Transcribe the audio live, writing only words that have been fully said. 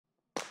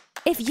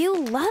If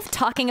you love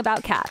talking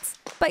about cats,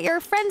 but your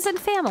friends and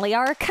family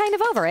are kind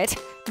of over it,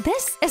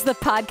 this is the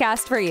podcast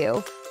for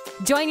you.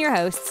 Join your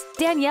hosts,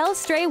 Danielle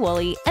Stray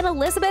Woolley and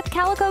Elizabeth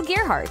Calico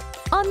Gearhart,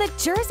 on the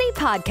Jersey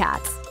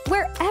Podcasts,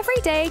 where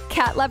everyday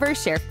cat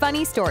lovers share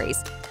funny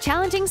stories,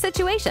 challenging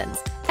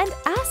situations, and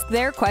ask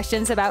their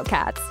questions about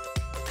cats.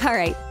 All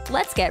right,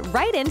 let's get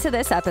right into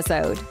this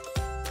episode.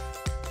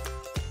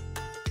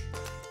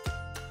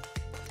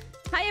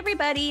 Hi,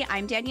 everybody.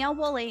 I'm Danielle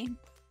Woolley.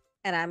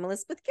 And I'm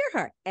Elizabeth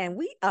Gearhart, and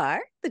we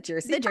are the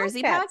Jersey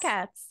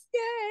Podcasts.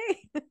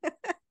 Yay!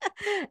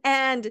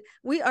 And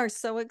we are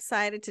so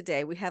excited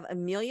today. We have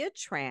Amelia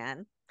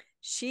Tran.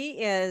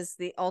 She is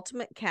the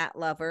ultimate cat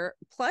lover.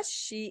 Plus,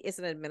 she is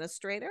an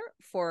administrator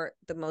for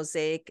the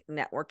Mosaic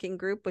networking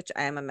group, which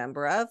I am a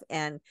member of,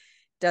 and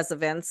does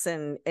events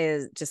and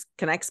just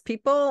connects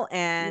people.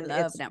 And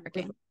love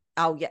networking.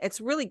 Oh, yeah.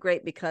 It's really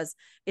great because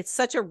it's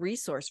such a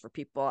resource for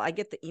people. I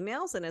get the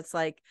emails and it's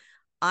like,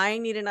 I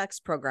need an UX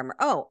programmer.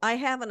 Oh, I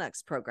have an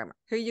UX programmer.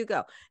 Here you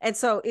go. And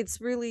so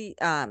it's really,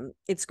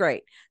 it's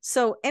great.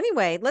 So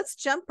anyway, let's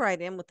jump right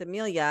in with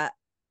Amelia.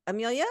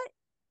 Amelia,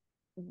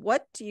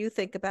 what do you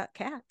think about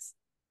cats?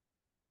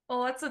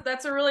 Well,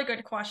 that's a really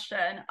good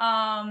question.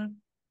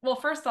 Well,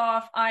 first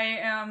off,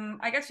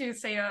 I guess you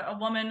could say a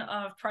woman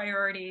of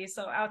priority.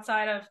 So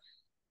outside of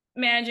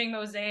managing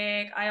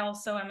Mosaic, I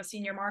also am a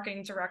senior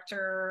marketing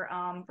director,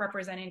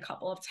 representing a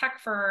couple of tech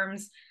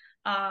firms.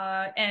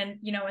 And,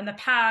 you know, in the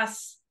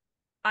past,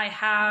 I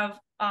have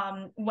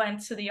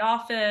went to the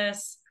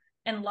office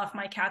and left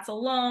my cats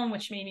alone,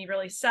 which made me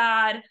really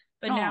sad.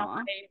 But now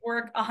I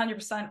work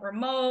 100%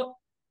 remote.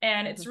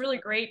 And it's really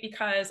great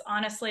because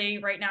honestly,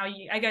 right now,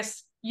 I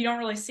guess you don't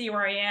really see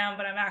where I am,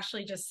 but I'm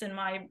actually just in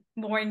my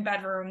boring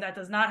bedroom that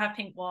does not have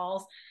pink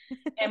walls.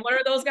 And what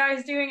are those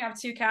guys doing? I have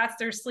two cats.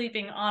 They're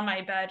sleeping on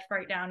my bed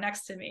right now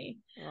next to me.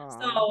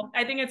 Aww. So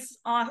I think it's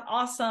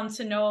awesome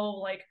to know,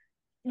 like,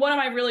 what am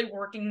I really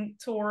working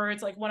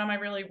towards? Like, what am I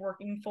really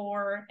working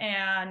for?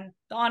 And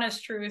the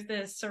honest truth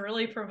is to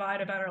really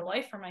provide a better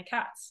life for my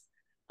cats.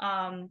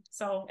 And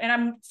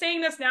I'm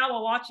saying this now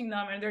while watching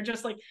them, and they're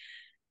just like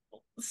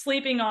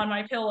sleeping on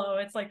my pillow.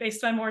 It's like they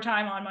spend more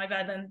time on my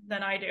bed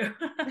than I do.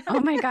 Oh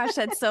my gosh,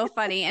 that's so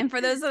funny. And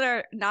for those that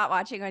are not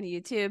watching on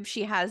YouTube,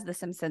 she has the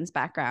Simpsons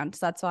background.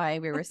 So that's why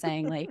we were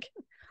saying, like,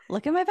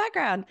 look at my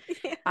background.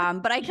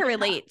 But I can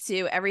relate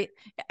to I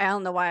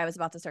don't know why I was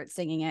about to start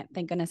singing it.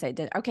 Thank goodness I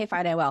did. Okay,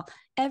 fine, I will.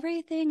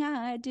 Everything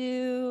I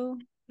do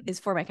is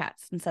for my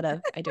cats instead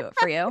of I do it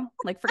for you.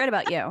 Like, forget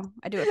about you.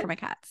 I do it for my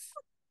cats.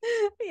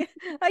 Yeah,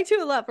 I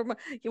do a lot for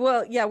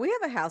well, yeah, we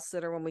have a house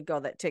sitter when we go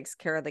that takes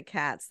care of the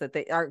cats, that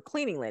they are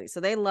cleaning lady. So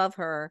they love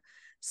her.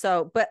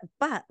 So, but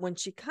when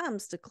she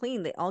comes to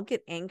clean, they all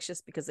get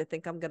anxious because they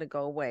think I'm going to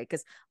go away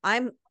because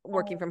I'm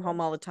working from home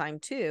all the time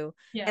too.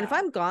 Yeah. And if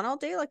I'm gone all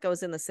day, like I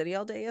was in the city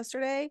all day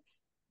yesterday,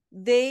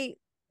 they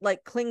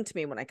like cling to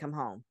me when I come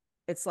home.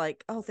 It's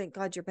like, oh, thank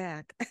God you're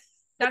back.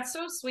 That's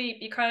so sweet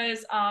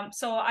because,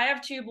 so I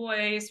have two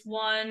boys.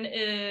 One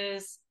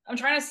is, I'm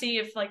trying to see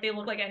if like they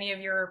look like any of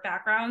your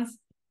backgrounds.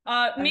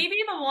 Maybe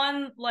the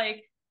one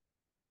like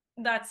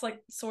that's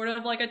like sort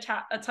of like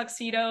a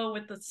tuxedo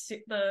with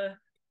the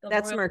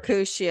that's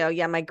Mercutio.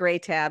 Yeah, my gray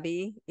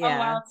tabby. Yeah. Oh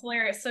wow, it's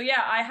hilarious. So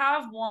yeah, I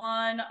have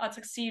a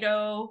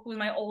tuxedo who's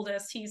my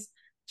oldest. He's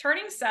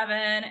turning 7,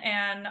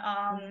 and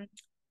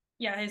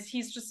yeah,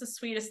 he's just the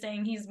sweetest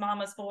thing. He's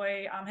mama's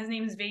boy. His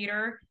name is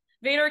Vader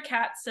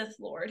Cat Sith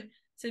Lord,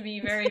 to be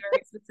very,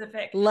 very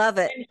specific. Love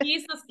it. And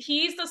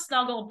he's the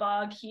snuggle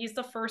bug. He's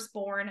the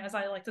firstborn, as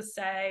I like to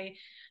say.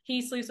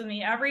 He sleeps with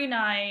me every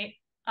night.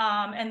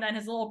 And then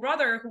his little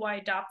brother, who I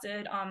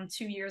adopted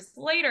 2 years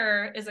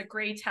later, is a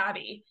gray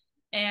tabby.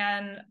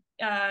 And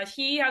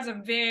he has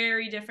a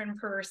very different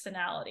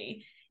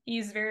personality.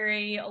 He's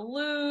very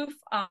aloof,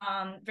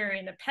 very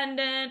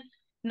independent,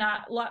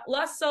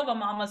 less so of a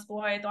mama's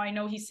boy, though I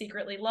know he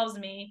secretly loves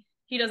me.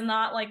 He does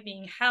not like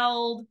being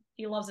held.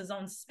 He loves his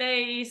own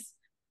space.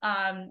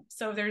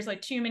 So if there's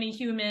like too many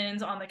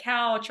humans on the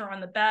couch or on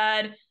the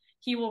bed,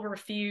 he will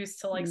refuse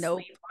to like sleep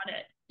on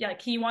it. Yeah,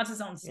 like he wants his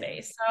own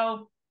space. Yeah.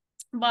 So,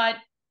 but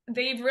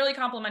they really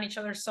complement each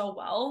other so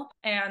well.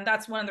 And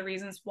that's one of the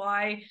reasons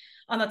why,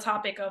 on the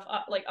topic of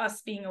like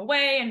us being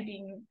away and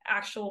being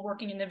actual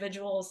working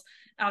individuals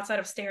outside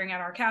of staring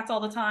at our cats all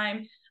the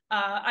time,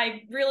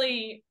 I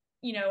really,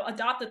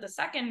 adopted the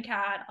second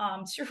cat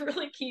to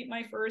really keep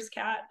my first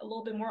cat a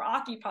little bit more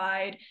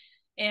occupied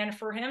and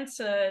for him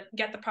to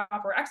get the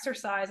proper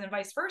exercise and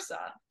vice versa.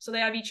 So they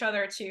have each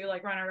other to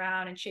like run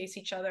around and chase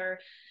each other,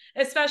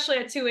 especially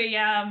at 2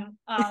 a.m.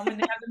 When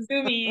they have the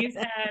zoomies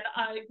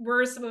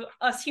and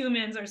us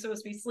humans are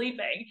supposed to be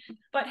sleeping.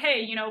 But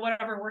hey,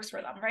 whatever works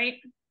for them, right?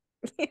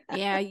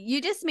 Yeah,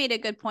 you just made a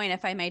good point,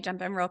 if I may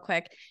jump in real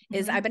quick,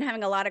 is I've been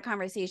having a lot of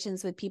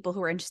conversations with people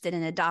who are interested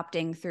in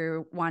adopting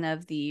through one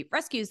of the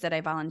rescues that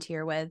I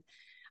volunteer with.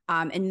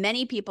 And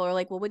many people are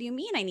like, well, what do you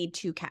mean I need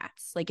 2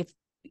 cats? Like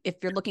if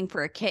you're looking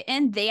for a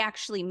kitten, they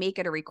actually make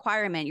it a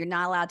requirement. You're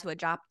not allowed to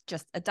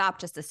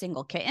adopt just a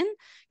single kitten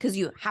because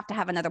you have to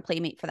have another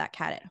playmate for that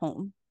cat at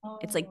home.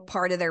 It's like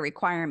part of their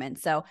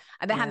requirements. So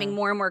I've been having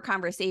more and more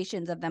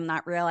conversations of them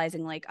not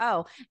realizing like,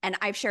 oh, and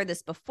I've shared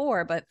this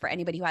before, but for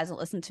anybody who hasn't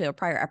listened to a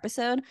prior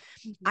episode,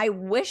 I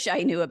wish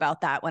I knew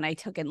about that when I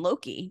took in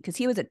Loki, because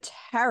he was a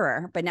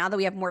terror. But now that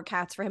we have more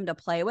cats for him to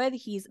play with,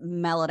 he's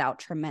mellowed out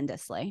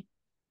tremendously.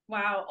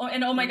 Wow. Oh,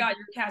 and oh my God,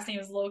 your cat's name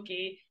is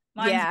Loki.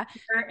 Mine's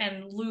Peter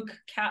and Luke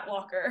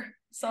Catwalker.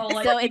 So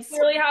like we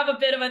really have a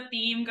bit of a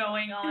theme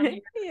going on here.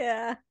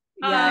 Yeah.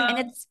 And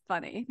it's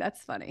funny.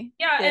 That's funny.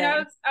 Yeah,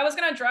 and I was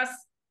gonna address,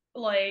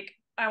 like,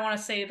 I want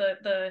to say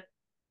the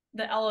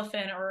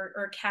elephant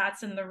or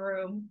cats in the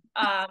room.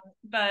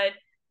 But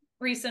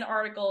recent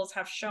articles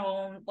have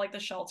shown like the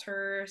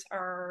shelters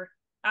are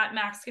at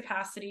max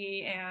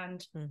capacity,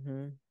 and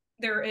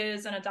there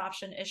is an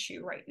adoption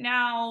issue right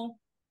now.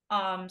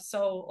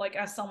 So like,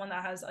 as someone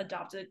that has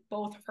adopted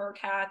both of her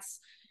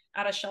cats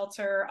at a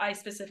shelter, I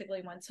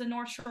specifically went to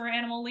North Shore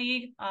Animal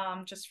League,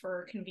 just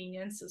for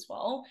convenience as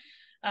well.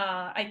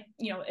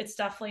 It's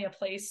definitely a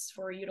place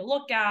for you to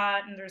look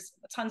at, and there's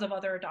tons of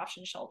other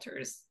adoption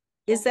shelters.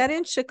 Is that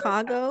in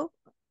Chicago?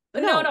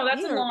 No,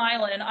 that's in Long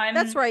Island.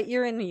 That's right.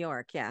 You're in New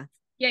York. Yeah.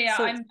 Yeah.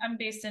 So, I'm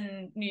based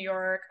in New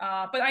York.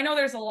 But I know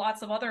there's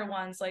lots of other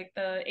ones like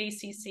the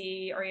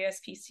ACC or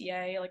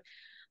ASPCA, like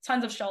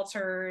tons of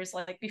shelters,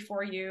 like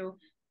before you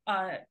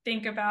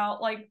think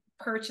about like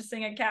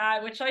purchasing a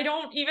cat, which I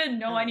don't even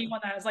know anyone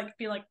that has like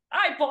be like,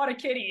 I bought a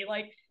kitty.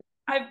 Like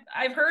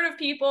I've heard of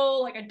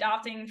people like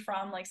adopting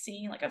from like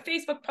seeing like a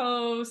Facebook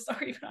post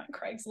or even on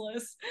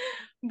Craigslist,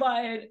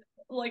 but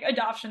like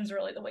adoption's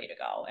really the way to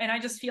go. And I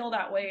just feel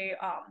that way,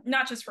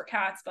 not just for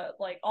cats, but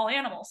like all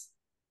animals.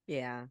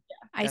 Yeah.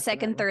 I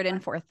second, third,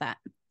 and fourth that.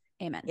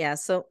 Amen. Yeah.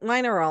 So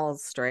mine are all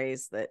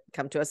strays that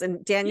come to us,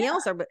 and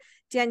Danielle's but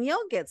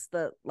Danielle gets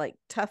the like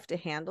tough to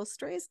handle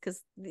strays.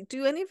 Because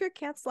do any of your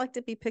cats like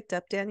to be picked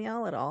up,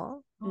 Danielle, at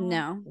all?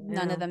 No,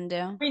 none of them do.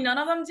 I mean, none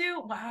of them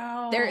do.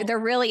 Wow. They're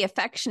really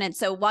affectionate.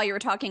 So while you were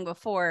talking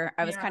before,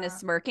 I was kind of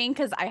smirking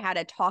because I had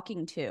a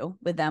talking to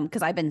with them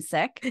because I've been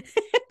sick.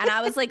 And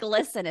I was like,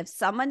 listen, if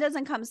someone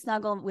doesn't come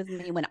snuggle with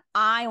me when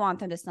I want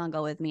them to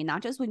snuggle with me,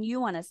 not just when you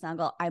want to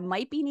snuggle, I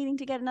might be needing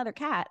to get another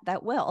cat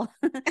that will.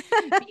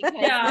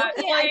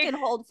 I can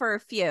hold for a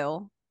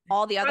few.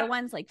 All the other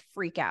ones like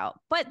freak out,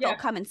 but they'll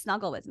come and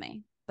snuggle with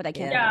me. But I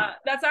can't. Yeah,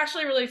 that's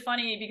actually really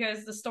funny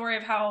because the story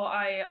of how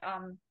I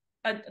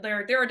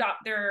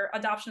their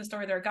adoption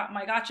story,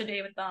 my gotcha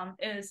day with them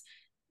is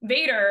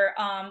Vader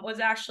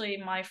was actually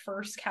my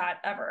first cat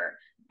ever.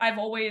 I've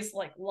always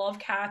like loved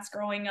cats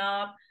growing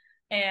up,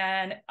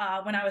 and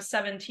when I was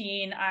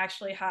 17, I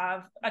actually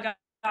got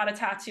a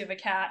tattoo of a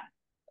cat,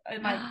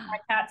 my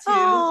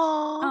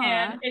tattoo.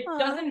 And it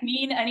doesn't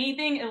mean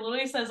anything. It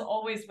literally says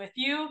always with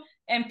you,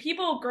 and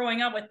people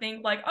growing up would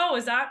think like, oh,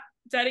 is that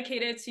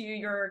dedicated to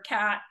your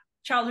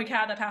childhood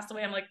cat that passed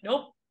away? I'm like,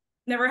 nope,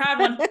 never had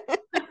one.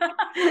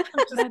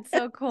 That's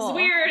so cool. It's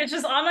weird. It's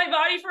just on my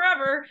body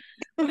forever.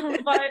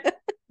 But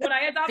when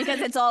I adopted,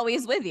 because it's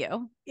always with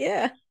you.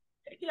 Yeah.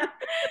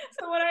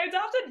 So when I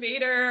adopted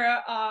Vader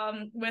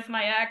with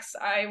my ex,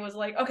 I was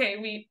like,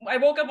 okay, I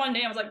woke up one day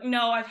and I was like,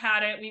 no, I've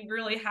had it. We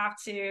really have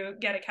to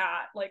get a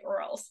cat, like,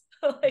 or else.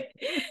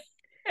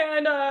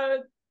 And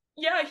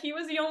he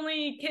was the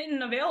only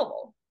kitten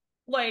available.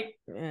 Like,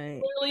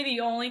 literally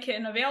the only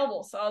kitten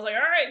available. So I was like, all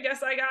right,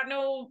 guess I got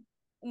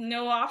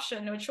no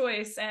option, no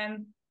choice.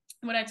 And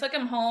when I took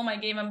him home, I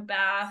gave him a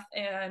bath,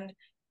 and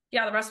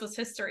the rest was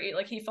history.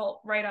 Like, he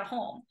felt right at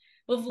home.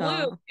 With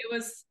Luke, it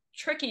was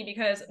tricky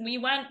because we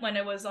went when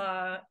it was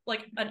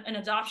like an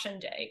adoption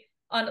day,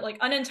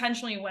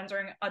 unintentionally went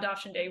during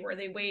adoption day where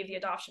they waive the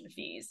adoption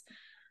fees.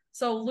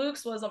 So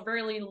Luke's was a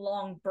really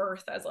long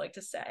birth, as I like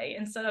to say.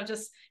 Instead of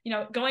just,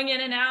 going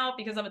in and out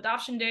because of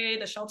adoption day,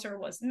 the shelter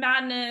was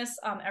madness.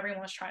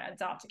 Everyone was trying to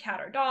adopt a cat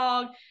or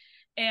dog.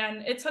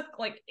 And it took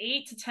like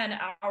 8 to 10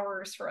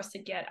 hours for us to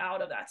get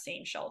out of that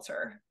same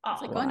shelter.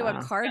 It's like going to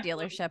a car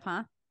dealership,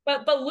 huh?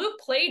 But Luke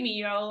played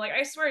me, like,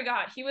 I swear to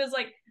God, he was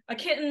like a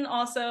kitten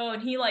also,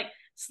 and he like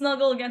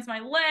snuggled against my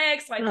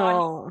legs. So I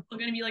thought he was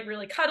going to be like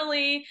really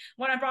cuddly.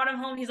 When I brought him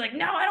home, he's like,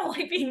 no, I don't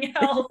like being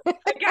held.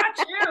 I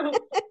got you.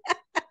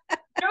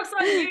 Joke's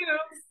on you.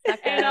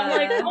 And I'm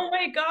like, oh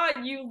my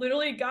God, you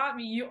literally got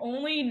me. You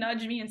only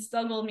nudged me and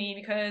snuggled me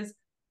because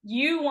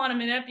you want to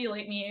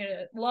manipulate me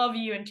to love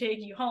you and take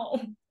you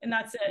home. And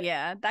that's it.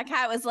 Yeah. That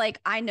cat was like,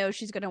 I know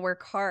she's going to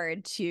work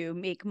hard to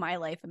make my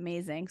life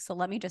amazing. So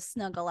let me just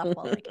snuggle up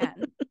while I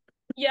can.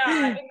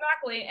 Yeah,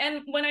 exactly.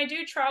 And when I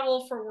do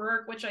travel for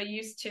work, which I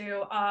used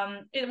to,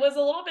 it was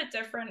a little bit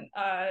different,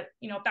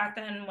 back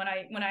then when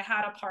I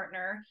had a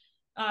partner,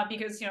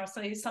 because,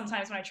 so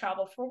sometimes when I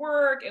travel for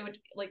work, it would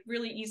like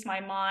really ease my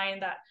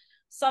mind that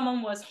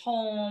someone was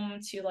home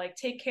to like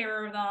take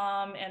care of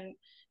them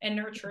and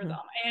nurture them.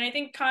 And I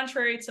think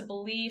contrary to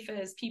belief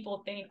is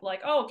people think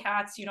like, oh,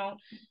 cats, you don't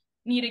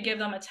need to give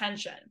them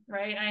attention,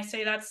 right? And I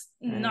say that's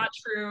not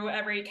true.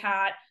 Every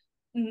cat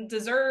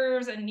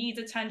deserves and needs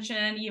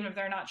attention, even if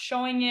they're not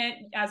showing it.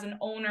 As an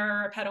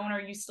owner, a pet owner,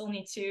 you still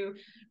need to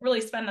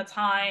really spend the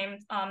time,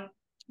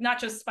 not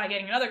just by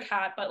getting another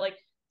cat, but like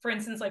for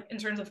instance, like in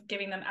terms of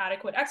giving them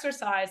adequate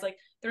exercise, like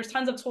there's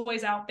tons of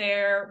toys out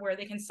there where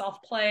they can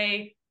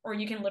self-play, or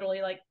you can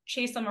literally like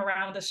chase them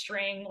around with a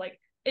string. Like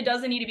it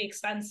doesn't need to be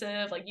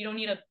expensive. Like you don't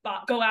need to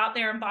go out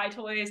there and buy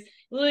toys.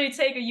 You literally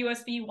take a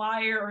USB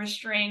wire or a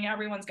string.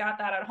 Everyone's got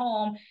that at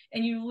home,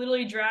 and you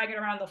literally drag it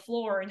around the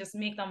floor and just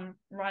make them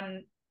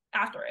run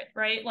after it,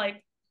 right?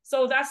 Like,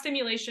 so that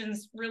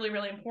stimulation's really,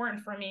 really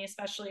important for me,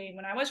 especially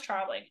when I was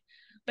traveling.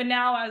 But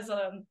now as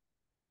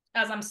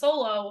I'm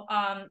solo,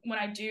 when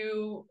I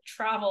do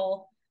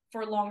travel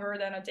for longer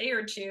than a day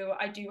or two,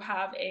 I do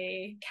have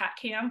a cat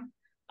cam.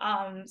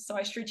 So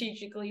I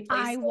strategically place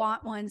I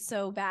want one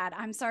so bad.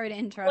 I'm sorry to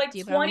interrupt like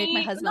you, but I'm gonna make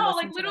my 20, husband no, listen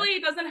like to literally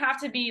it doesn't have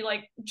to be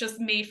like just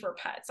made for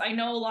pets. I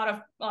know a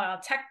lot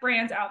of tech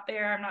brands out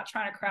there. I'm not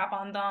trying to crap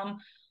on them.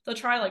 They'll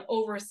try to like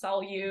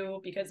oversell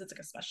you because it's like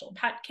a special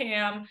pet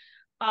cam.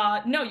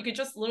 No, you could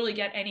just literally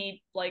get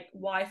any like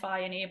Wi-Fi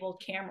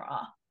enabled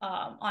camera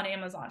on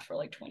Amazon for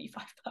like $25,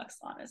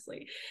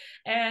 honestly.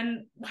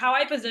 And how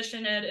I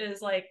position it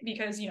is like,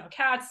 because, you know,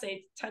 cats,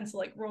 they tend to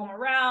like roam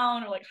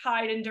around or like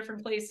hide in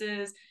different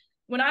places.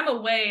 When I'm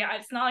away,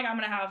 it's not like I'm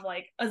going to have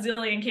like a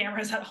zillion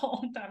cameras at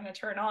home that I'm going to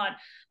turn on.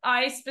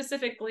 I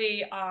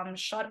specifically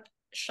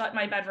shut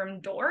my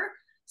bedroom door.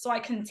 So I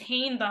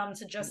contain them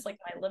to just like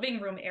my living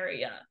room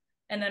area.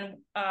 And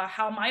then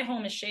how my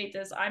home is shaped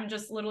is I'm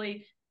just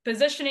literally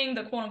positioning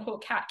the quote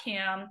unquote cat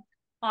cam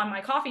on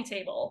my coffee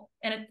table,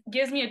 and it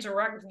gives me a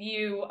direct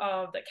view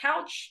of the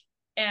couch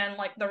and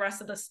like the rest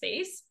of the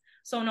space.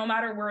 So no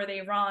matter where they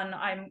run,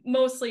 I'm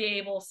mostly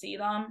able to see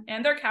them,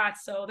 and they're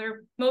cats, so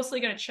they're mostly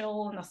going to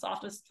chill in the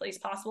softest place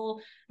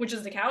possible, which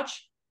is the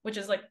couch, which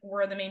is like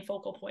where the main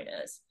focal point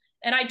is.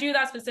 And I do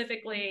that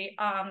specifically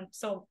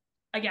so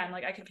again,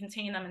 like I can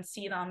contain them and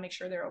see them, make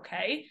sure they're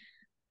okay.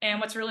 And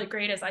what's really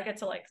great is I get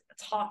to like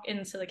talk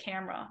into the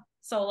camera.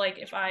 So like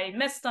if I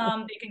miss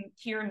them, they can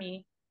hear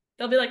me.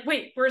 They'll be like,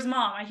 "Wait, where's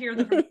mom? I hear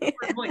the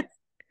voice."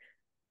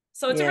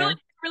 So it's a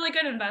really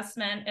good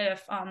investment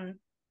if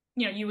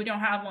you know, you don't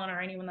have one,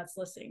 or anyone that's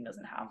listening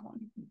doesn't have one.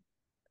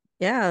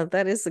 Yeah,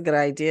 that is a good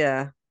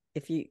idea.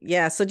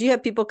 So do you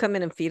have people come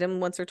in and feed them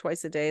once or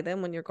twice a day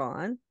then when you're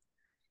gone?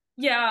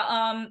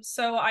 Yeah,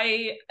 so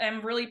I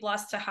am really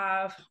blessed to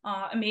have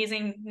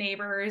amazing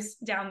neighbors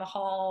down the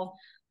hall.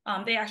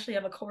 They actually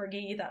have a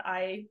corgi that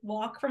I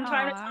walk from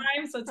time to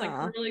time. So it's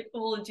like really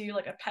cool to do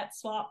like a pet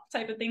swap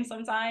type of thing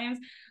sometimes.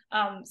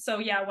 So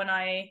yeah, when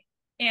I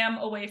am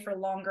away for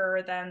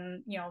longer,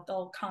 then, you know,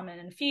 they'll come in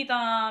and feed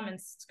them and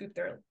scoop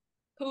their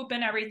poop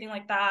and everything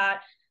like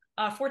that.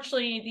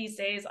 Fortunately, these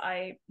days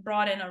I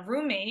brought in a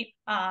roommate.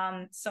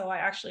 So I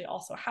actually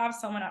also have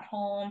someone at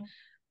home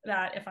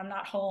that if I'm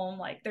not home,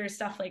 like there's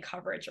definitely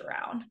coverage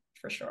around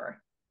for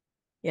sure.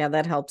 Yeah,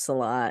 that helps a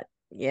lot.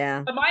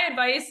 Yeah. But my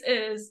advice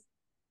is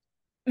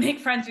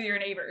make friends with your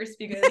neighbors,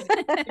 because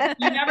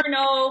you never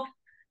know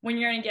when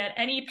you're going to get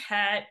any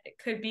pet. It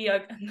could be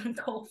a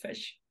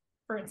goldfish,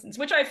 for instance,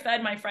 which I've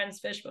fed my friends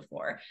fish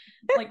before.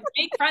 Like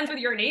make friends with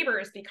your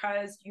neighbors,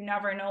 because you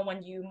never know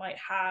when you might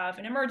have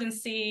an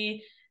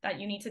emergency that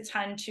you need to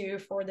tend to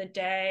for the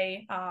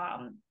day.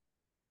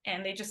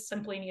 And they just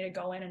simply need to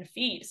go in and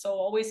feed. So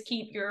always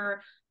keep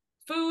your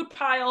food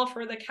pile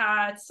for the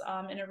cats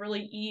in a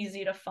really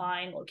easy to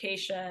find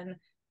location.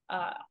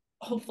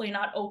 Hopefully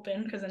not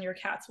open, because then your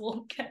cats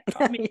will get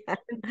into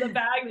the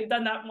bag. They've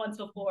done that once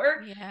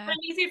before. Yeah. But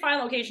an easy to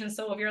find location.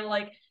 So if you're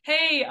like,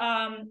 hey,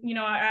 you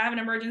know, I have an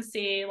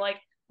emergency, like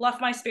left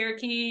my spare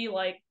key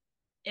like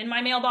in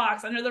my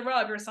mailbox under the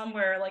rug or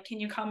somewhere, like can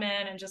you come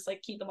in and just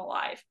like keep them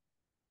alive?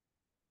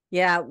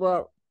 Yeah,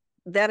 well,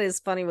 that is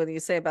funny what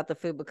you say about the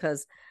food,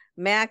 because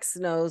Max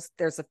knows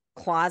there's a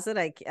closet,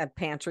 a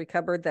pantry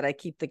cupboard that I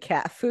keep the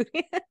cat food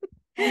in.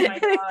 Oh my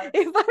God.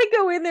 If I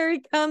go in there,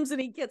 he comes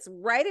and he gets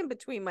right in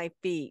between my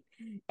feet,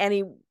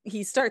 and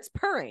he starts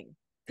purring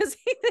because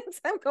he thinks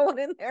I'm going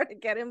in there to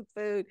get him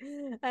food,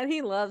 and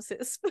he loves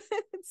his food.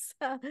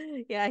 So,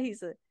 yeah,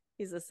 he's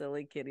a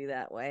silly kitty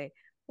that way.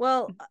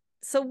 Well,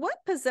 so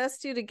what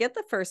possessed you to get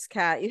the first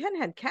cat? You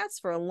hadn't had cats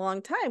for a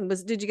long time.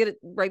 Did you get it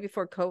right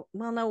before COVID?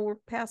 Well, no, we're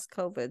past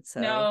COVID.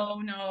 So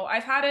no,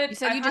 I've had it. You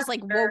said you just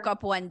like woke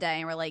up one day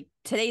and were like,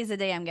 today's the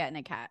day I'm getting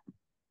a cat.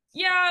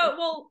 Yeah,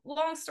 well,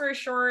 long story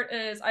short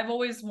is I've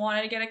always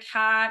wanted to get a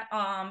cat,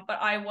 but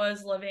I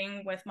was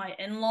living with my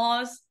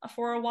in-laws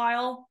for a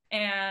while,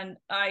 and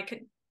I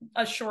could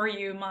assure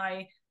you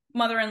my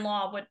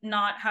mother-in-law would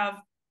not have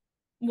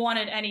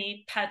wanted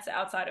any pets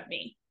outside of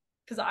me,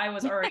 because I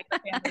was already the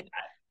family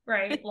pet,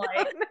 right?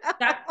 Like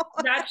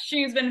that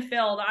shoe's been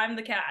filled. I'm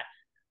the cat.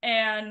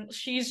 And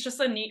she's just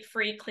a neat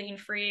freak, clean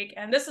freak.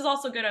 And this is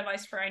also good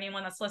advice for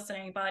anyone that's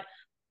listening, but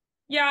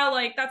yeah,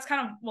 like that's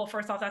kind of, well,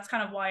 first off, that's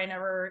kind of why I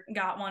never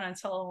got one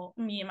until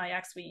me and my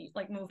ex, we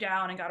like moved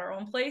out and got our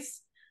own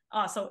place.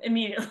 So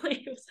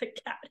immediately it was like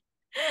cat.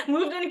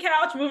 Moved in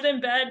couch, moved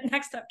in bed,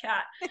 next up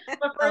cat.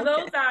 But for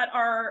those that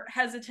are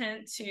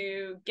hesitant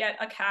to get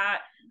a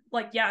cat,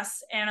 like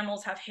yes,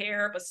 animals have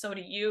hair, but so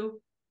do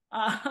you.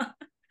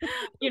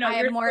 You know, I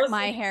have more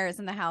my hairs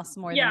in the house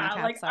more than my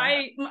cats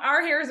like are.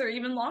 our hairs are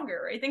even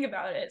longer, right? Think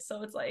about it.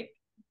 So it's like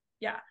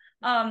Yeah.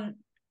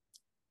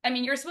 I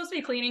mean, you're supposed to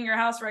be cleaning your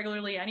house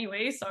regularly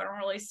anyway, so I don't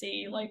really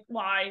see like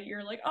why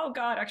you're like, oh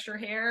God, extra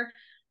hair.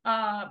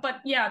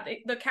 But yeah,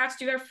 the cats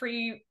do have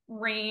free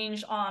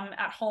range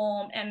at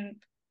home, and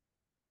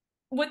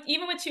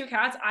even with two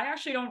cats, I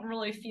actually don't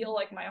really feel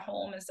like my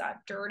home is that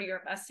dirty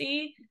or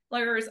messy.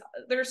 Like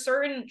there's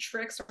certain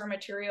tricks or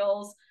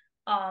materials,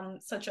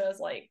 such as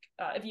like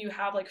if you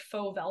have like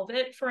faux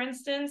velvet, for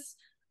instance,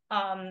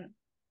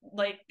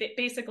 like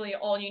basically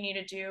all you need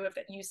to do if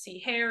you see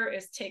hair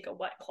is take a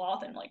wet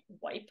cloth and like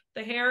wipe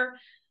the hair.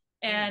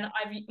 And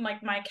I've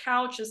like my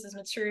couch is this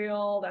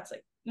material that's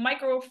like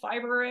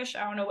microfiber-ish.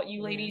 I don't know what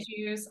you ladies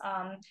use.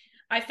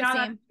 I found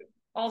that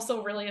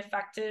also really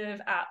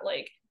effective at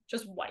like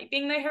just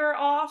wiping the hair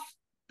off.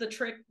 The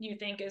trick you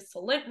think is to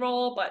lint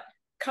roll, but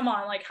come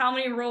on, like how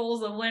many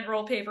rolls of lint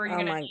roll paper are you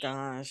gonna need?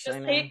 Gosh,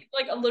 just take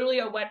like literally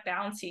a wet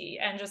bounty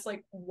and just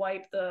like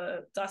wipe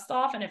the dust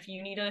off. And if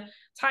you need to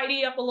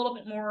tidy up a little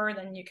bit more,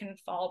 then you can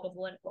follow up with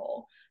lint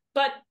roll.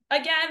 But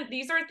again,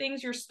 these are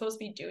things you're supposed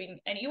to be doing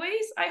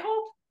anyways, I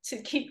hope, to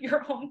keep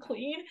your home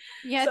clean.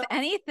 Yeah, so, if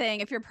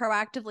anything, if you're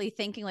proactively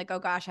thinking like, oh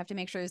gosh, I have to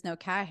make sure there's no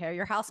cat hair,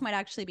 your house might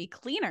actually be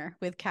cleaner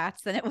with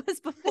cats than it was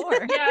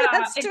before.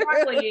 Yeah,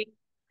 exactly.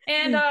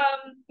 And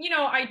you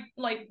know, I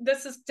like,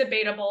 this is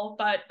debatable,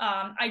 but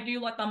I do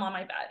let them on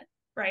my bed,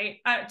 right?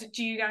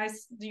 Do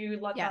you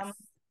let them?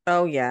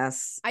 Oh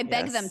yes, I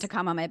beg them to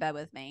come on my bed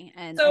with me.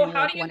 And so only,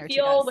 how like, do you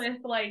feel with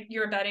like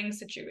your bedding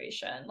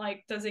situation?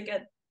 Like, does it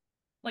get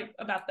like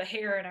about the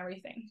hair and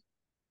everything?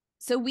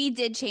 So we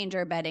did change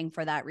our bedding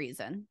for that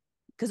reason,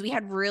 because we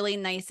had really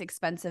nice,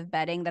 expensive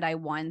bedding that I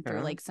won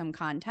through like some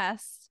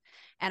contests,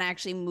 and I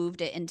actually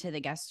moved it into the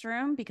guest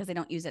room because I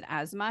don't use it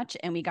as much.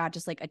 And we got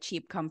just like a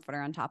cheap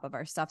comforter on top of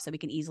our stuff, so we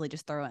can easily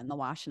just throw it in the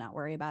wash and not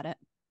worry about it.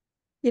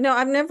 You know,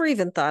 I've never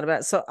even thought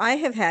about it. So I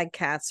have had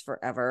cats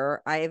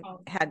forever. I've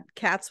had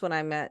cats when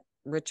I met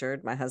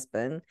Richard, my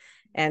husband,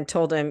 and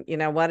told him, you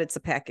know what, it's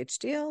a package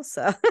deal.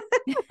 So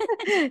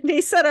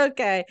he said,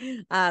 okay.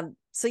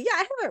 So yeah,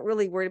 I haven't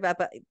really worried about,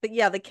 but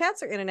yeah, the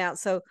cats are in and out.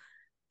 So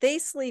they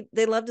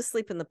love to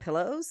sleep in the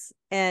pillows.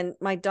 And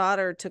my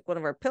daughter took one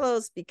of our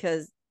pillows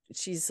because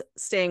she's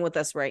staying with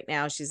us right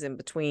now. She's in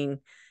between.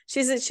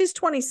 She's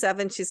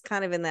 27. She's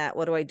kind of in that,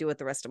 what do I do with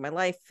the rest of my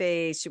life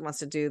phase. She wants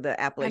to do the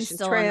Appalachian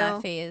Trail. I'm still in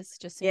that phase,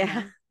 just so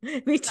yeah, you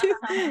know. Me too.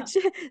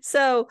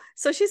 So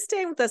she's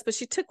staying with us, but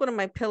she took one of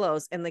my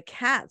pillows, and the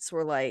cats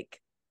were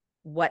like,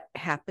 what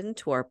happened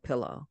to our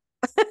pillow?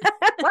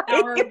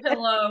 Our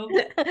pillow.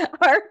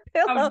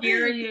 How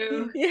dare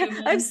you?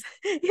 Yeah, I've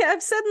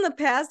said in the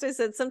past, I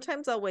said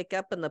sometimes I'll wake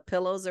up and the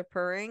pillows are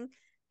purring.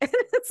 And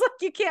it's like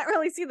you can't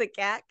really see the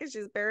cat because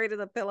she's buried in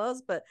the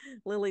pillows, but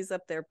Lily's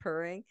up there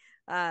purring.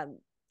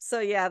 So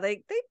yeah,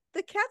 the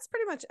cats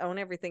pretty much own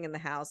everything in the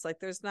house. Like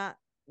there's not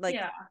like,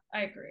 yeah,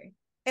 I agree,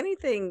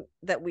 anything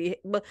that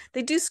well,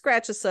 they do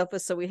scratch the sofa,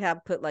 so we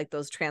have put like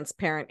those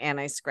transparent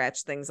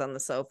anti-scratch things on the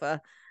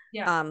sofa.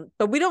 Yeah.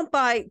 But we don't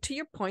buy, to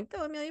your point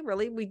though, Amelia,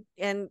 really, we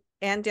and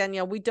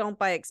Danielle, we don't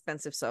buy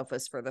expensive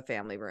sofas for the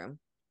family room.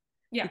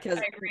 Yeah, because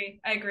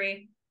I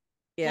agree.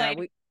 Yeah,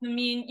 like, I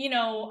mean, you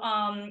know,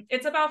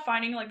 it's about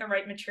finding like the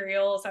right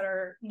materials that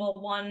are, well,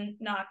 one,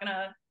 not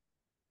gonna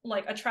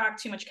like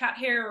attract too much cat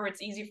hair, or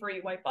it's easy for you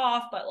to wipe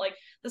off. But like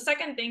the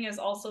second thing is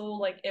also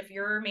like if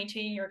you're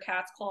maintaining your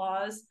cat's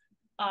claws,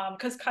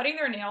 because cutting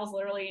their nails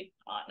literally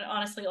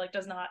honestly like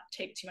does not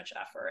take too much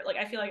effort. Like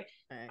I feel like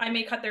I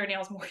may cut their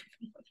nails more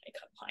than I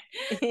cut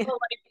mine. But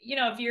like, you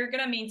know, if you're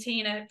gonna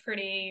maintain it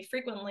pretty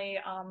frequently,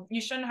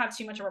 you shouldn't have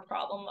too much of a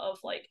problem of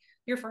like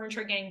your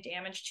furniture getting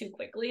damaged too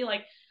quickly.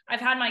 Like I've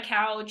had my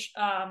couch,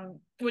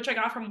 which I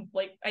got from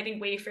like I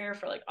think Wayfair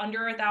for like under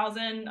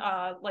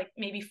 $1,000, like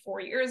maybe 4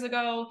 years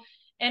ago,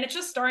 and it's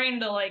just starting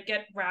to like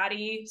get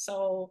ratty.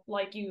 So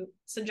like you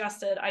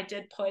suggested, I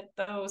did put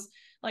those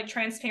like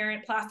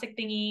transparent plastic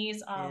thingies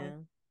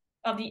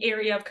of the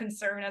area of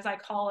concern, as I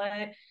call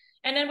it.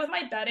 And then with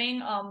my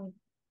bedding,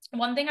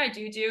 one thing I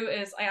do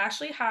is I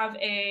actually have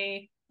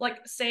a, like,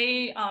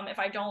 say, if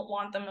I don't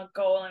want them to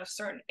go in a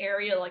certain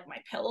area, like my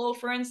pillow,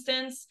 for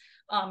instance,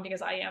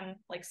 because I am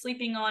like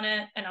sleeping on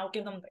it, and I'll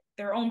give them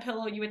their own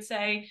pillow, you would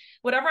say,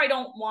 whatever I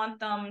don't want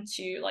them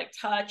to like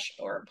touch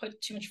or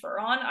put too much fur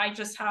on, I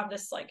just have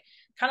this like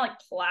kind of like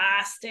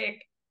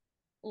plastic,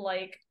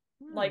 like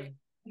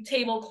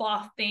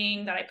tablecloth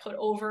thing that I put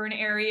over an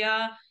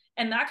area,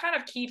 and that kind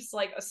of keeps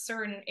like a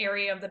certain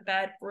area of the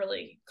bed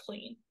really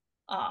clean,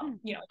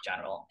 you know, in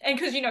general. And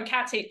because, you know,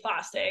 cats hate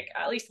plastic,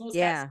 at least most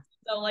cats.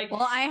 So like,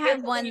 well, I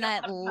have one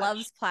that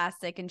loves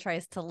plastic and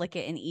tries to lick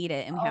it and eat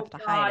it, and we have to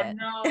hide it.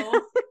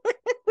 No.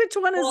 Which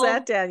one is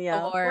that,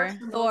 Danielle?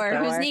 Thor,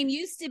 whose name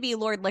used to be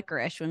Lord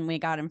Licorice when we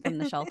got him from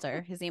the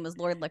shelter. His name was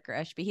Lord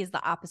Licorice, but he's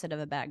the opposite of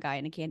a bad guy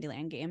in a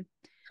Candyland game.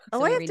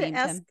 So I have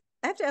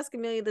to ask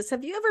Amelia this.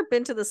 Have you ever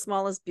been to the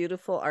smallest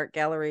beautiful art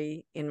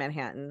gallery in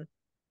Manhattan?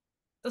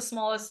 The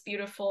smallest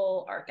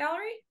beautiful art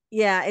gallery?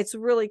 Yeah, it's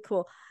really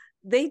cool.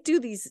 They do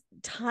these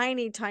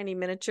tiny, tiny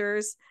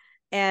miniatures.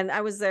 And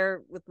I was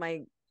there with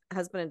my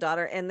husband and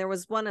daughter, and there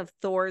was one of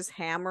Thor's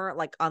hammer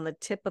like on the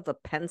tip of a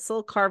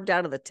pencil, carved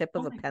out of the tip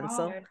of a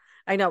pencil. God.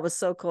 I know, it was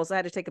so cool. So I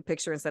had to take a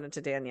picture and send it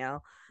to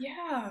Danielle.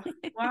 Yeah.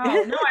 Wow.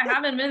 No, I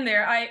haven't been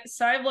there.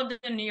 I've lived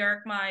in New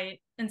York my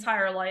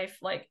entire life.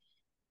 Like,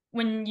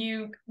 when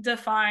you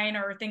define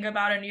or think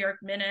about a New York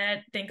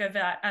minute, think of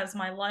that as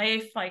my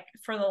life. Like,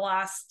 for the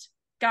last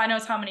God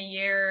knows how many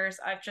years,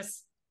 I've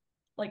just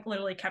like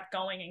literally kept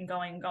going and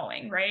going and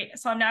going, right?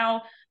 So I'm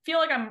now feel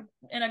like I'm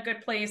in a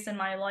good place in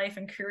my life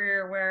and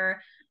career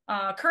where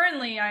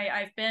currently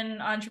I've been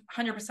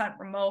 100%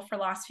 remote for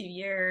the last few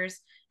years.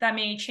 That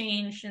may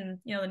change in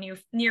the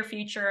near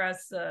future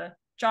as the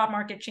job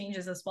market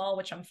changes as well,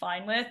 which I'm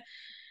fine with.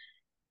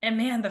 And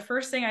man, the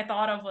first thing I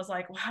thought of was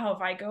like, wow,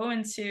 if I go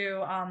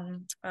into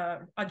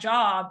a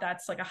job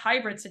that's like a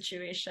hybrid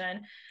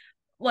situation,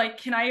 like,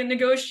 can I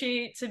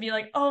negotiate to be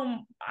like, oh,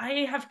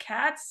 I have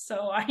cats,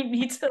 so I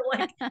need to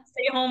like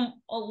stay home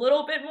a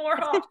little bit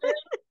more often.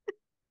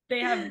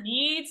 They have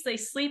needs, they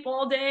sleep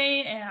all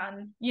day,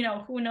 and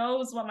who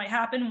knows what might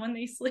happen when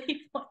they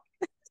sleep.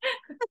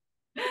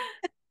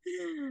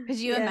 Could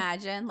you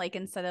imagine, like,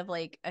 instead of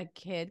like a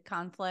kid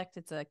conflict,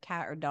 it's a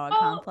cat or dog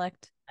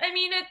conflict? I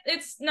mean,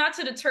 it's not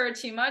to deter it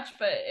too much,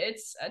 but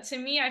it's to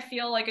me, I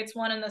feel like it's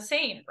one and the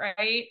same,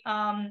 right?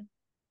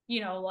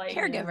 Like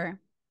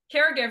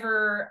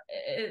caregiver,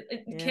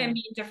 it can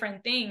be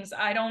different things.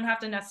 I don't have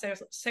to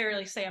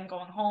necessarily say I'm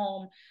going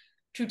home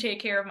to take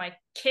care of my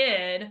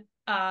kid in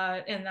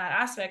that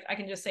aspect. I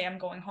can just say I'm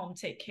going home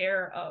to take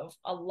care of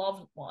a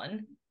loved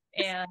one,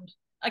 and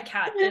a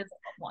cat is a loved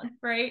one,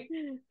 right?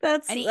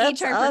 Any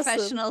HR awesome.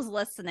 Professionals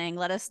listening,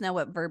 let us know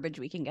what verbiage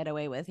we can get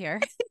away with here.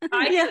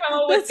 I can come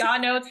up with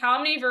God knows how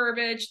many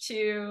verbiage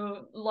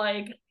to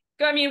like.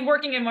 I mean,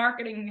 working in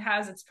marketing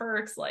has its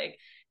perks, like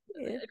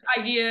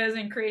ideas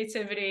and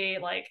creativity.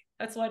 Like,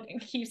 that's what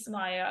keeps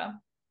my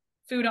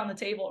food on the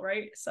table,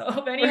 right? So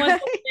if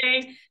anyone's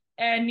listening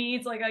and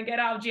needs like a get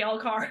out of jail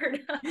card,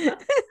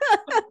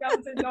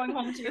 going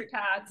home to your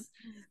cats.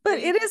 But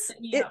it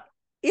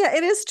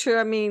is true.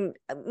 I mean,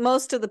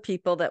 most of the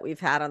people that we've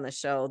had on the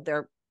show,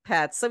 they're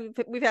pets. So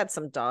we've had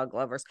some dog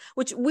lovers,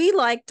 which we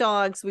like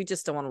dogs. We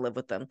just don't want to live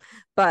with them.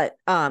 But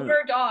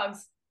we're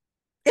dogs.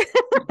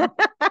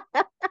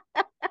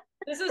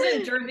 This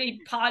isn't Jersey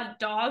pod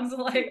dogs,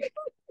 like,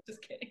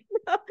 just kidding.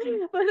 No,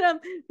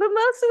 but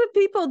most of the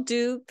people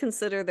do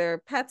consider their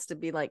pets to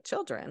be like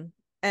children,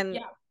 and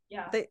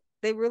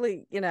they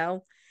really,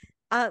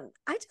 I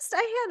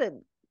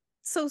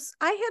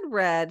had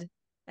read,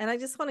 and I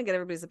just want to get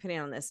everybody's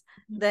opinion on this,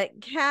 that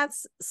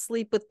cats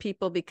sleep with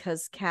people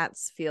because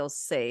cats feel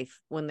safe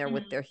when they're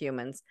with their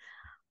humans.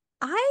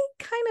 I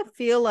kind of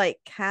feel like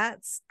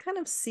cats kind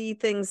of see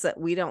things that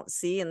we don't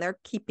see, and they're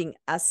keeping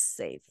us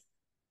safe.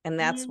 And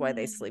that's why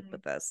they sleep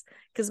with us.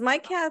 Because my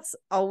cats,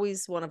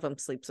 always one of them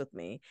sleeps with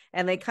me,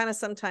 and they kind of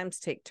sometimes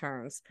take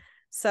turns.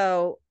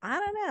 So I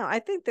don't know. I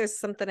think there's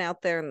something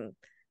out there, and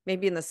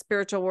maybe in the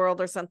spiritual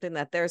world or something,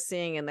 that they're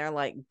seeing, and they're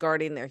like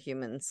guarding their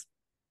humans.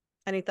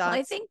 Any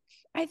thoughts? Well,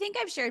 I think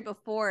I've shared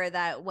before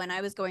that when I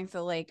was going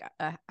through like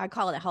I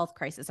call it a health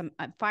crisis.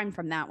 I'm fine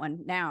from that one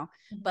now,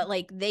 but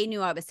like they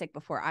knew I was sick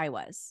before I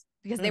was,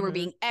 because they were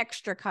being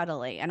extra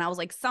cuddly, and I was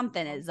like,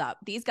 something is up.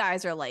 These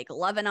guys are like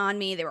loving on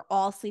me. They were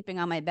all sleeping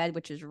on my bed,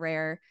 which is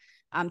rare.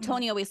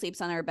 Tony always sleeps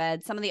on our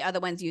bed. Some of the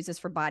other ones use this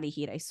for body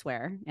heat, I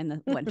swear, in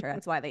the winter.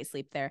 That's why they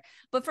sleep there.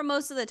 But for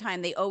most of the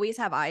time, they always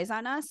have eyes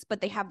on us,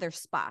 but they have their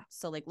spots.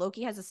 So like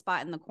Loki has a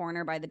spot in the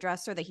corner by the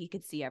dresser that he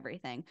could see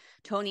everything.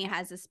 Tony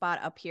has a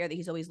spot up here that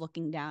he's always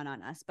looking down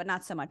on us, but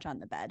not so much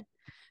on the bed.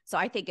 So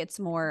I think it's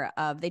more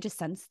of, they just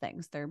sense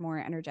things. They're more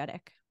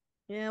energetic.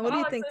 Yeah. What do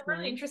you think? It's a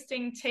really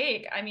interesting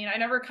take. I mean, I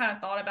never kind of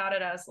thought about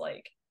it as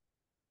like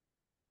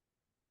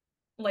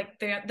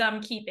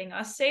them keeping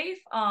us safe.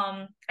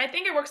 I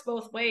think it works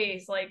both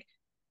ways. Like,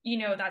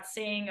 that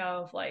saying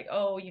of like,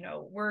 oh,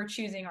 we're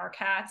choosing our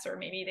cats, or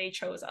maybe they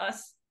chose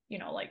us,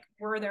 like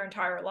we're their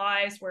entire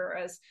lives,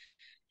 whereas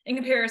in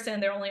comparison,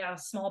 they're only a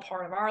small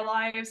part of our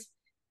lives.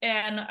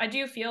 And I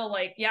do feel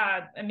like,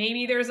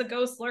 maybe there's a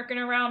ghost lurking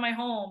around my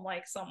home,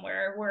 like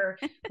somewhere, where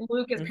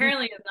Luke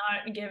apparently is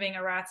not giving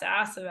a rat's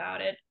ass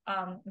about it.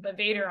 But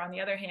Vader, on the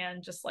other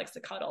hand, just likes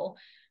to cuddle.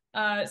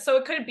 So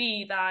it could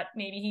be that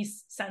maybe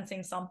he's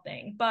sensing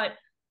something, but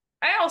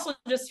I also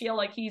just feel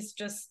like he's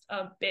just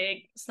a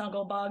big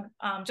snuggle bug.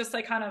 Just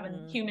like kind of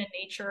in human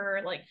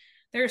nature, like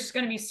there's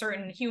going to be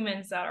certain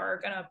humans that are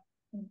going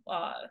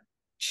to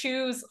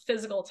choose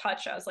physical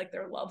touch as like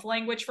their love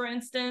language, for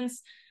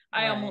instance.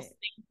 I almost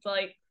think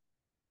like,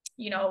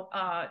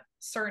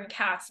 certain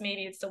cats,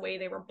 maybe it's the way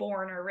they were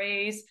born or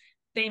raised.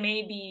 They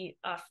may be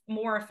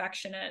more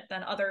affectionate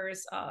than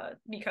others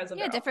because of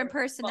their different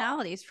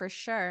personalities, for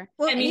sure.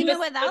 Well, and even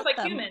without like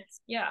them, humans,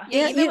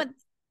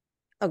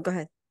 Oh, go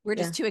ahead. We're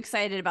just too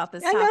excited about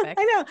this topic.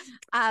 I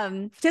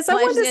know. Because I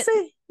wanted to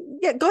say,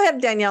 go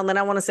ahead, Danielle, and then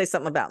I want to say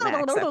something about Max.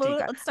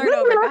 Let's start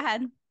over. Go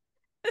ahead.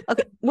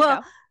 Okay.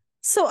 Well,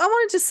 So I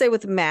want to just say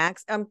with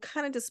Max, I'm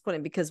kind of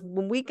disappointed because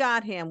when we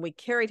got him, we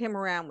carried him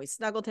around, we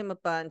snuggled him a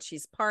bunch.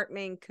 He's part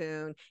Maine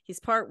Coon,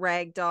 he's part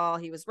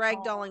ragdoll. He was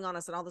ragdolling on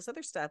us and all this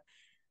other stuff.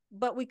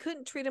 But we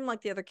couldn't treat him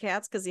like the other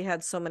cats because he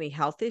had so many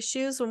health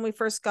issues when we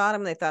first got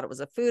him. They thought it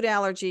was a food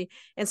allergy.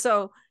 And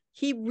so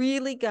he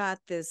really got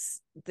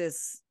this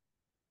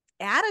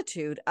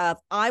attitude of,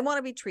 I want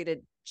to be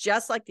treated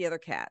just like the other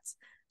cats.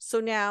 So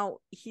now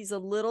he's a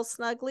little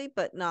snuggly,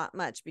 but not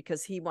much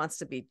because he wants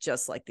to be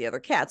just like the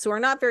other cats who are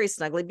not very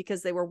snuggly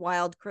because they were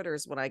wild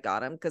critters when I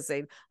got him because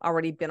they'd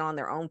already been on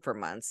their own for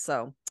months.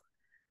 So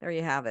there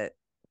you have it.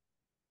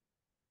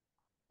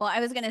 Well, I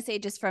was going to say,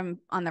 just from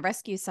on the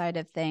rescue side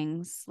of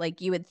things,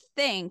 like you would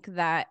think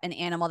that an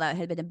animal that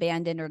had been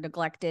abandoned or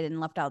neglected and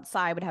left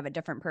outside would have a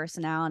different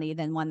personality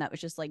than one that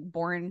was just like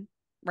born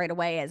right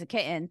away as a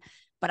kitten.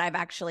 But I've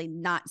actually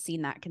not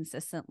seen that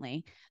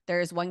consistently.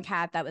 There's one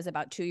cat that was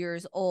about 2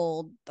 years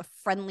old, the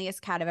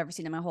friendliest cat I've ever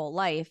seen in my whole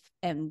life.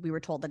 And we were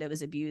told that it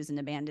was abused and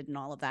abandoned and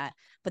all of that.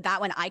 But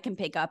that one I can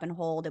pick up and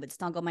hold. It would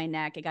snuggle my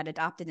neck. It got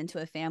adopted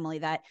into a family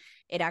that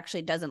it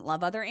actually doesn't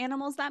love other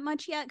animals that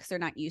much yet because they're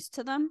not used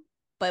to them,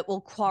 but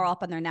will crawl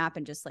up on their nap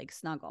and just like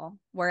snuggle.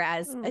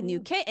 Whereas a new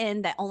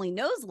kitten that only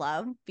knows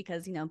love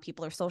because, you know,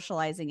 people are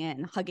socializing it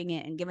and hugging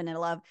it and giving it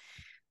love,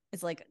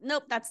 it's like,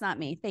 nope, that's not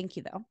me. Thank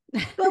you, though.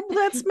 Well,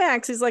 that's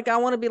Max. He's like, I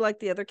want to be like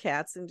the other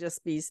cats and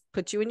just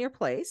put you in your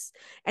place.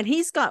 And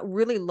he's got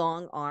really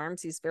long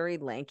arms. He's very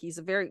lanky.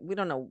 We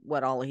don't know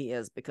what all he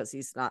is because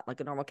he's not like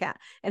a normal cat.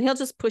 And he'll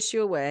just push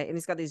you away. And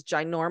he's got these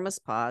ginormous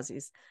paws.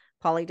 He's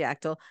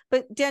polydactyl.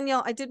 But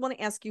Danielle, I did want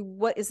to ask you,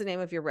 what is the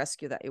name of your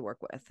rescue that you work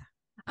with?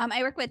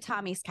 I work with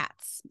Tommy's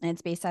Cats, and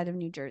it's based out of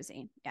New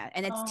Jersey. Yeah,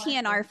 and it's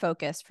TNR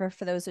focused. For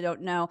those who don't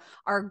know,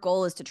 our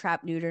goal is to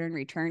trap, neuter, and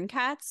return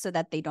cats so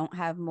that they don't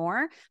have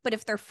more. But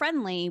if they're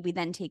friendly, we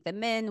then take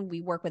them in.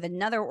 We work with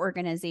another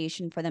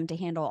organization for them to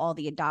handle all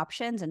the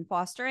adoptions and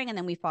fostering, and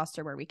then we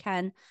foster where we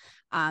can,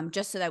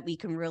 just so that we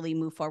can really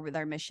move forward with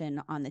our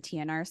mission on the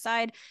TNR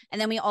side. And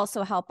then we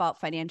also help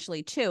out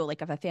financially too.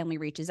 Like if a family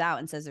reaches out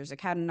and says there's a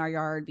cat in our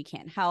yard, we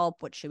can't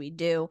help, what should we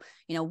do?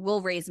 You know,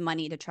 we'll raise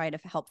money to try to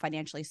help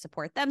financially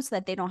support them so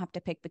that they don't have to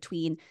pick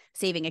between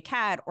saving a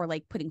cat or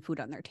like putting food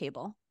on their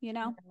table, you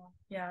know?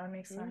 Yeah, that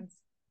makes sense.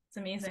 It's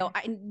amazing. So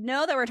I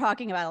know that we're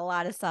talking about a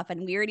lot of stuff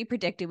and we already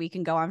predicted we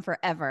can go on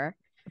forever.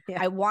 Yeah.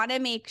 I want to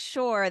make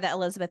sure that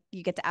Elizabeth,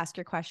 you get to ask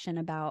your question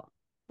about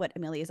what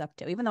Amelia's up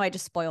to, even though I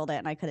just spoiled it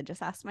and I could have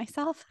just asked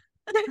myself.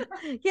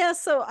 Yeah.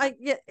 So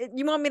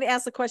you want me to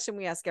ask the question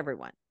we ask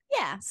everyone?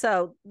 Yeah.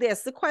 So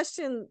the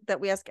question that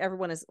we ask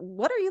everyone is,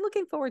 what are you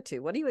looking forward to?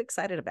 What are you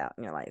excited about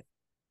in your life?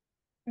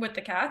 With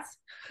the cats?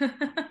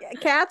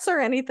 Cats or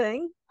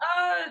anything?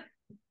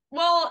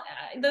 Well,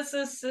 this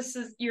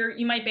is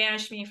you might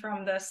banish me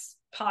from this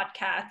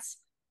podcast.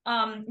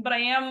 But I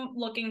am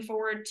looking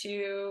forward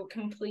to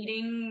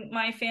completing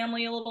my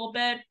family a little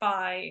bit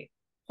by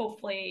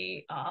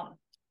hopefully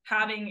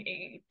having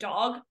a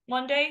dog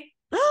one day.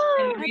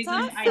 And the reason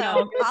awesome. I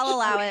know I'll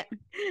allow it.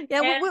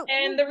 Yeah,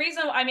 and the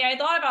reason, I mean, I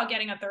thought about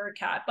getting a third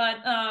cat, but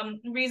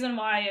the reason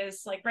why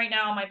is like right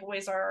now my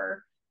boys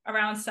are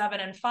around 7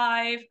 and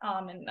 5,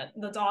 and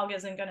the dog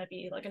isn't going to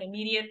be like an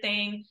immediate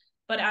thing.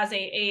 But as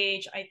they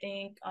age, I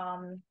think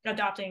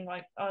adopting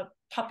like a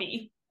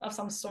puppy of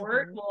some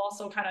sort will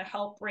also kind of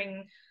help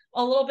bring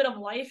a little bit of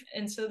life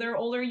into their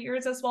older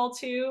years as well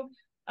too.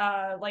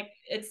 Like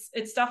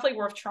it's definitely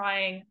worth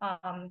trying.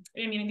 I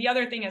mean, the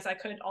other thing is I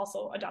could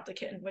also adopt a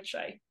kitten, which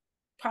I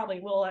probably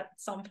will at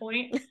some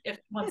point if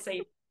once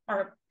they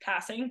are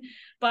passing.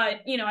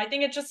 But you know, I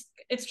think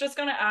it's just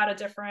going to add a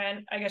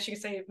different, I guess you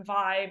could say,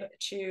 vibe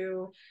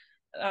to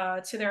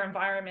their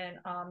environment,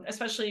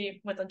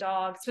 especially with a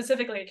dog,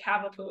 specifically a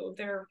Cavapoo.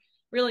 They're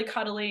really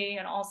cuddly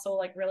and also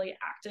like really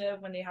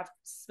active when they have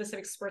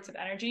specific spurts of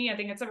energy. I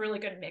think it's a really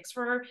good mix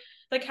for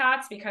the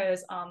cats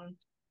because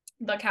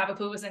the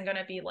Cavapoo isn't going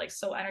to be like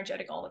so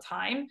energetic all the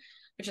time,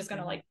 which is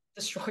going to like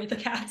destroy the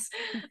cats.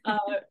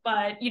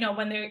 But you know,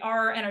 when they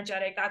are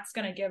energetic, that's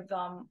going to give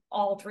them,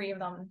 all three of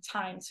them,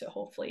 time to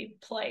hopefully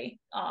play.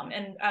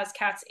 And as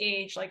cats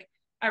age, like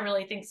I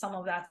really think some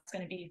of that's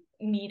going to be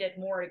needed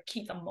more to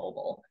keep them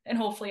mobile and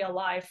hopefully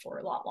alive for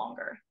a lot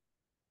longer.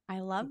 I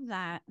love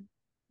that.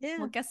 Yeah.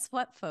 Well, guess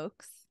what,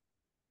 folks?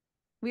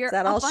 We are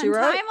up on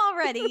time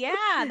already.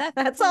 Yeah,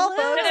 that's all.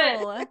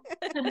 Yeah.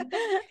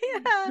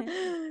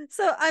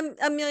 So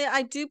Amelia,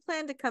 I do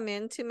plan to come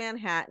into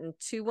Manhattan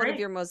to one of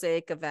your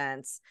Mosaic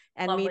events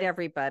and meet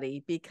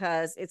everybody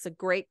because it's a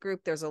great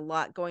group. There's a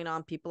lot going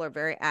on. People are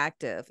very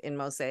active in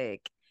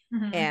Mosaic.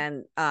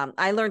 And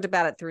I learned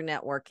about it through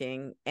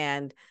networking,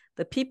 and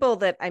the people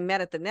that I met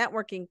at the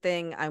networking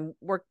thing,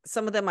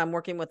 some of them I'm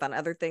working with on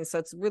other things. So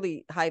it's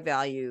really high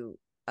value.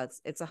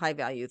 It's a high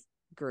value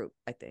group,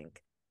 I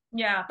think.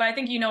 Yeah, but I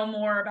think you know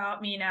more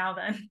about me now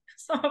than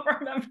some of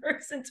our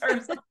members in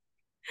terms of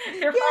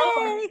they're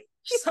probably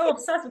so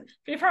obsessed with.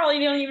 You probably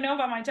don't even know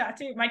about my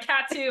tattoo, my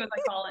cat too, as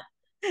I call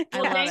it. I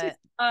love it.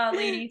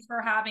 ladies,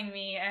 for having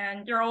me.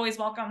 And you're always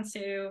welcome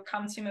to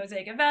come to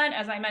Mosaic event.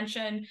 As I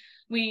mentioned,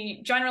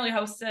 we generally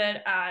host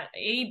it at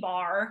a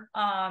bar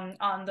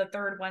on the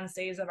third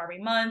Wednesdays of every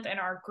month. And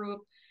our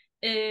group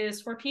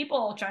is for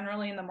people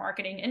generally in the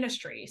marketing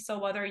industry. So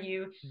whether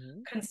you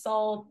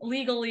consult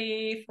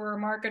legally for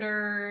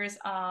marketers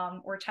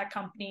or tech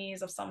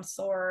companies of some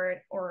sort,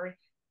 or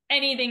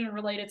anything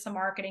related to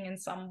marketing in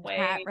some way,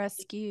 cat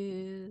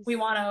rescues, we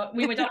would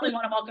definitely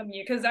want to welcome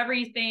you, because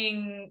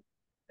everything,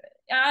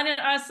 and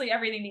honestly,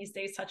 everything these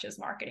days touches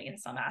marketing in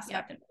some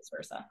aspect and vice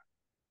versa.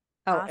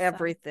 Oh, Awesome.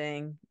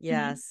 everything.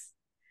 Yes.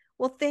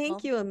 Well,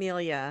 thank you,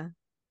 Amelia.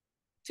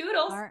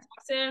 Toodles. All right.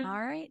 Talk soon. All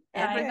right,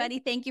 Bye. everybody,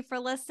 thank you for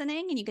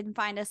listening. And you can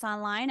find us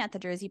online at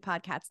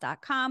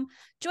thejerseypodcast.com.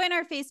 Join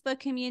our Facebook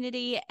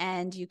community,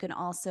 and you can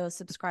also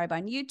subscribe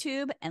on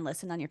YouTube and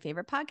listen on your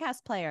favorite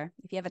podcast player.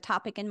 If you have a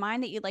topic in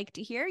mind that you'd like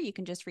to hear, you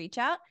can just reach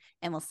out,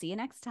 and we'll see you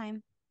next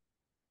time.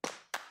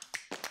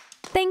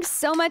 Thanks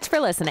so much for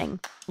listening.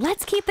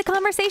 Let's keep the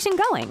conversation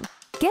going.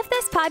 Give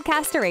this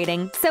podcast a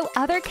rating so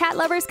other cat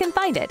lovers can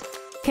find it.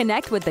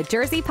 Connect with the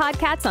Jersey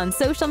Podcasts on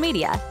social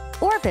media,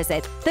 or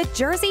visit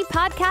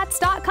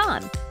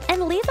thejerseypodcasts.com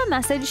and leave a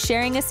message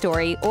sharing a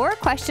story or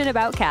question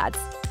about cats.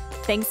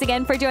 Thanks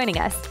again for joining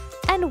us,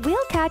 and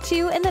we'll catch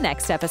you in the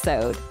next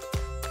episode.